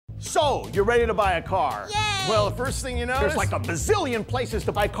So, you're ready to buy a car? Yay! Well, the first thing you know, there's like a bazillion places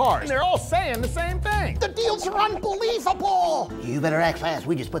to buy cars. And they're all saying the same thing. The deals are unbelievable! You better act fast.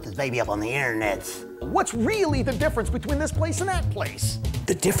 We just put this baby up on the internet. What's really the difference between this place and that place?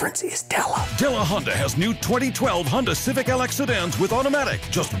 The difference is Della. Della Honda has new 2012 Honda Civic LX sedans with automatic.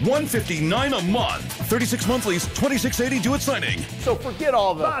 Just $159 a month. 36 monthlies, $26.80 due at signing. So forget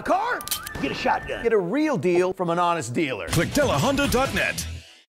all the... Buy a car? Get a shotgun. Get a real deal from an honest dealer. Click DellaHonda.net.